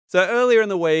So earlier in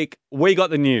the week, we got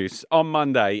the news on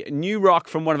Monday. New rock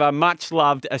from one of our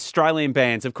much-loved Australian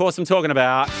bands. Of course, I'm talking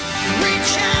about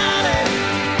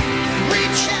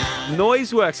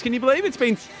Noiseworks. Can you believe it's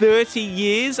been 30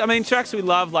 years? I mean, tracks we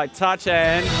love like Touch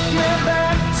and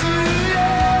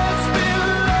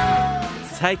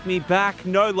Take Me Back,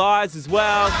 No Lies as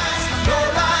well.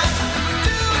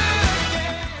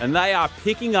 And they are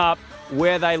picking up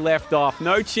where they left off.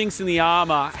 No chinks in the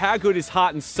armour. How good is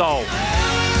Heart and Soul?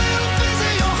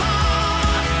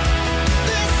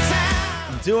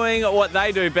 Doing what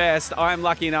they do best, I am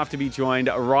lucky enough to be joined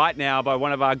right now by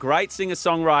one of our great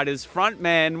singer-songwriters,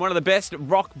 frontman, one of the best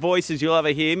rock voices you'll ever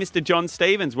hear, Mr. John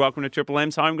Stevens. Welcome to Triple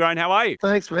M's Homegrown. How are you?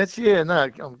 Thanks, Mitch. Yeah, no,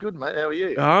 I'm good, mate. How are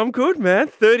you? I'm good, man.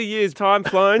 30 years, time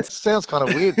flown. It sounds kind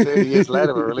of weird 30 years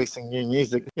later we're releasing new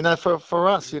music. You know, for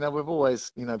us, you know, we've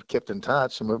always, you know, kept in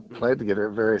touch and we've played together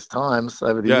at various times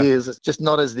over the years. It's just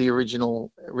not as the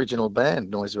original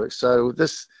band, Noiseworks. So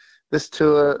this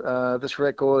tour, this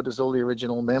record is all the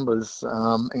original members,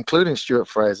 including Stuart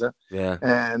Fraser. Yeah.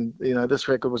 And, you know, this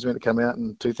record was meant to come out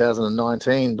in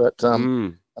 2019, but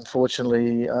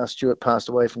unfortunately, Stuart passed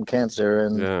away from cancer.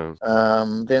 And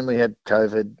then we had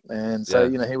COVID. And so,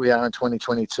 you know, here we are in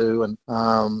 2022. And,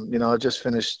 you know, I just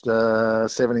finished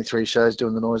 73 shows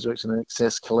doing the Noiseworks and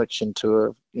Excess Collection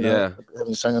tour. You know,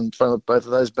 having sung in front of both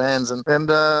of those bands. And you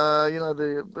know,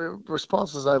 the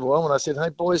response was overwhelming. I said, hey,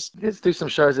 boys, let's do some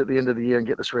shows at the end of the year and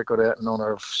get this record out in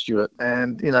honour of Stuart.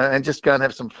 And, you know, and just go and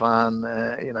have some fun.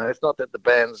 You know, it's not that the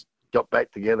band's got back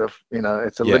together. You know,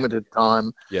 it's a limited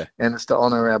time. Yeah. And it's to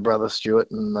honour our brother Stuart.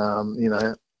 And, you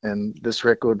know, and this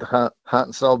record, Heart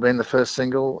and Soul, being the first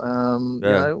single, you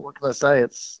know, what can I say?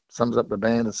 It sums up the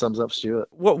band and sums up Stuart.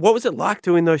 What was it like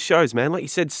doing those shows, man? Like you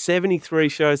said, 73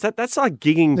 shows. That's like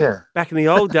gigging back in the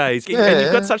old days. And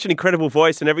you've got such an incredible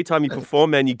voice, and every time you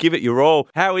perform, man, you give it your all.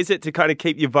 How is it to kind of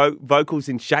keep your vocals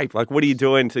in shape? Like, what are you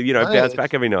doing to, you know, bounce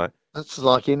back every night? It's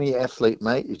like any athlete,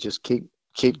 mate. You just keep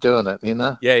doing it, you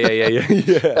know? Yeah.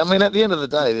 I mean, at the end of the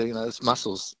day, you know, it's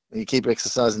muscles. You keep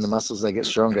exercising the muscles, they get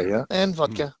stronger, yeah? And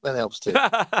vodka, that helps too.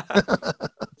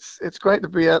 It's great to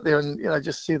be out there and, you know,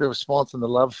 just see the response and the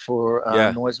love for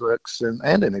Noiseworks and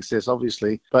INXS,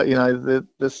 obviously. But, you know,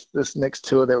 this next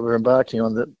tour that we're embarking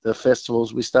on, the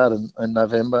festivals, we start in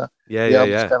November. The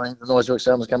album's coming, the Noiseworks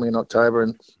album's coming in October,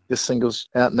 and this single's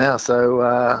out now.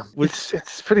 So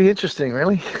it's pretty interesting,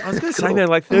 really. I was going to say, man,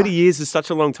 like 30 years is such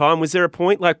a long time. Was there a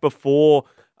point like before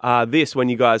this, when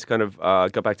you guys kind of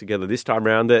got back together this time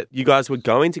around, that you guys were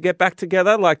going to get back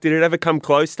together? Like, did it ever come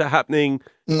close to happening?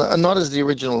 No, not as the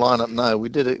original lineup. No, we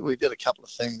did it. We did a couple of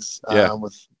things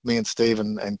with me and Steve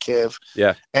and Kev,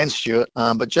 and Stuart.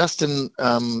 But Justin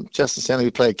Sandy,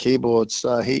 who played keyboards,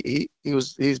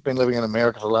 he's been living in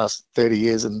America for the last 30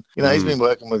 years, and you know he's been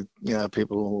working with, you know,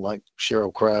 people like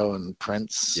Sheryl Crow and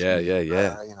Prince. You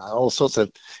know, all sorts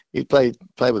of. He played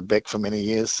with Beck for many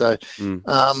years, so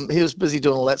he was busy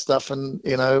doing all that stuff. And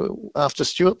you know, after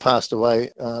Stuart passed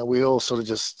away, we all sort of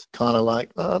just kind of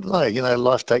like, I don't know, you know,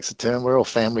 life takes a turn. We're all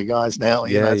family guys now.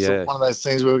 You know, it's one of those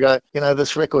things where we go, you know,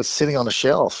 this record's sitting on a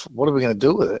shelf. What are we going to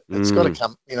do with it? It's got to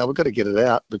come. You know, we've got to get it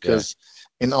out because.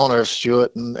 In honour of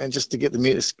Stuart and just to get the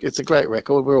music, it's a great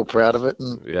record. We're all proud of it,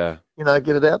 and you know,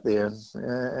 get it out there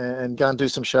and go and do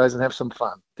some shows and have some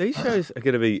fun. These shows are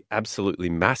going to be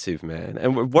absolutely massive, man.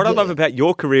 And what I love about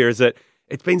your career is that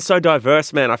it's been so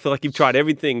diverse, man. I feel like you've tried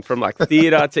everything from like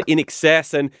theatre to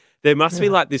INXS, and there must be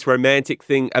like this romantic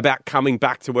thing about coming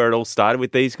back to where it all started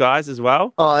with these guys as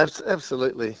well. Oh,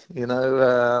 absolutely. You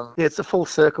know, it's a full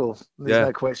circle. There's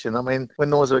no question. I mean,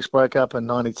 when Noiseworks broke up in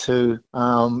 '92, you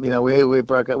know, we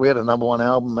broke up. We had a #1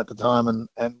 album at the time,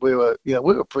 and we were, you know,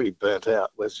 we were pretty burnt out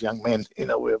as young men. You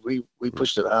know, we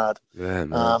pushed it hard. Yeah,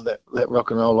 man. That rock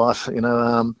and roll life. You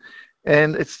know.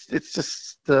 And it's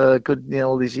just good, you know,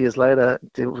 all these years later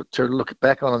to look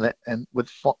back on it and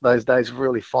with those days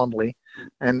really fondly,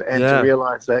 and to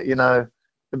realise that, you know,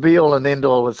 the be all and end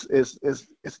all is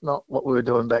it's not what we were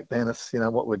doing back then. It's, you know,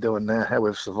 what we're doing now, how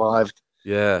we've survived,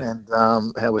 and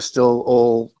how we're still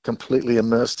all completely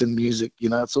immersed in music. You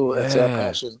know, it's our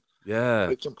passion. Yeah,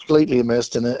 we're completely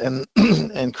immersed in it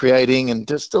and creating and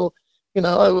just still. You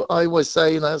know, I always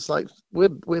say, you know, it's like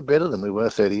we're better than we were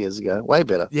 30 years ago, way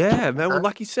better. Yeah, man. Well,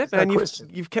 like you said, man,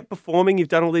 you've kept performing, you've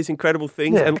done all these incredible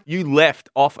things, and you left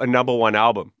off a #1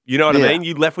 album. You know what I mean?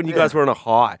 You left when you guys were on a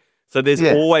high. So there's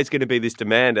always going to be this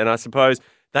demand, and I suppose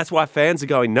that's why fans are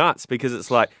going nuts, because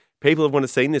it's like people have wanted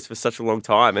to see this for such a long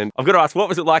time. And I've got to ask, what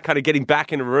was it like kind of getting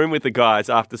back in a room with the guys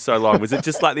after so long? Was it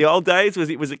just like the old days? Was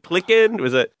it clicking?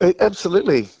 Was it?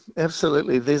 Absolutely.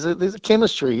 There's a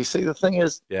chemistry. You see, the thing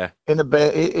is, in a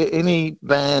band, any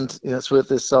band, it's worth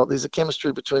their salt. There's a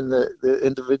chemistry between the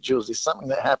individuals. There's something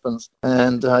that happens,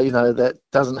 and that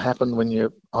doesn't happen when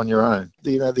you're on your own.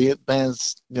 The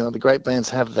bands, the great bands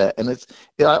have that, and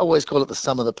I always call it the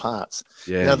sum of the parts.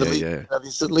 There's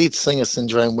the lead singer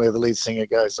syndrome where the lead singer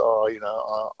goes,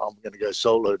 I'm going to go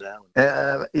solo now,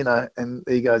 and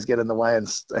the egos get in the way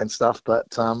and stuff. But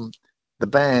the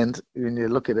band, when you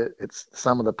look at it, it's the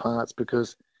sum of the parts,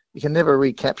 because you can never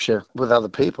recapture with other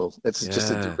people. It's just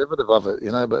a derivative of it,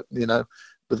 But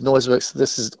with Noiseworks,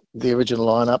 this is the original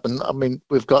lineup, and I mean,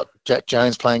 we've got Jack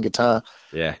Jones playing guitar.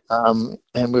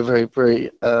 And we're very,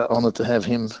 very honoured to have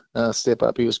him step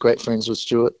up. He was great friends with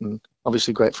Stuart, and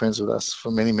obviously great friends with us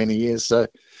for many, many years. So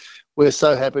we're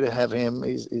so happy to have him.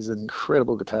 He's an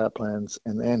incredible guitar player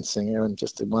and singer, and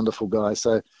just a wonderful guy.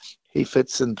 So he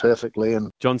fits in perfectly.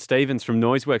 And John Stevens from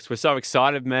Noiseworks, we're so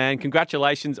excited, man.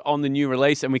 Congratulations on the new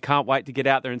release, and we can't wait to get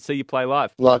out there and see you play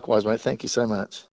live. Likewise, mate. Thank you so much.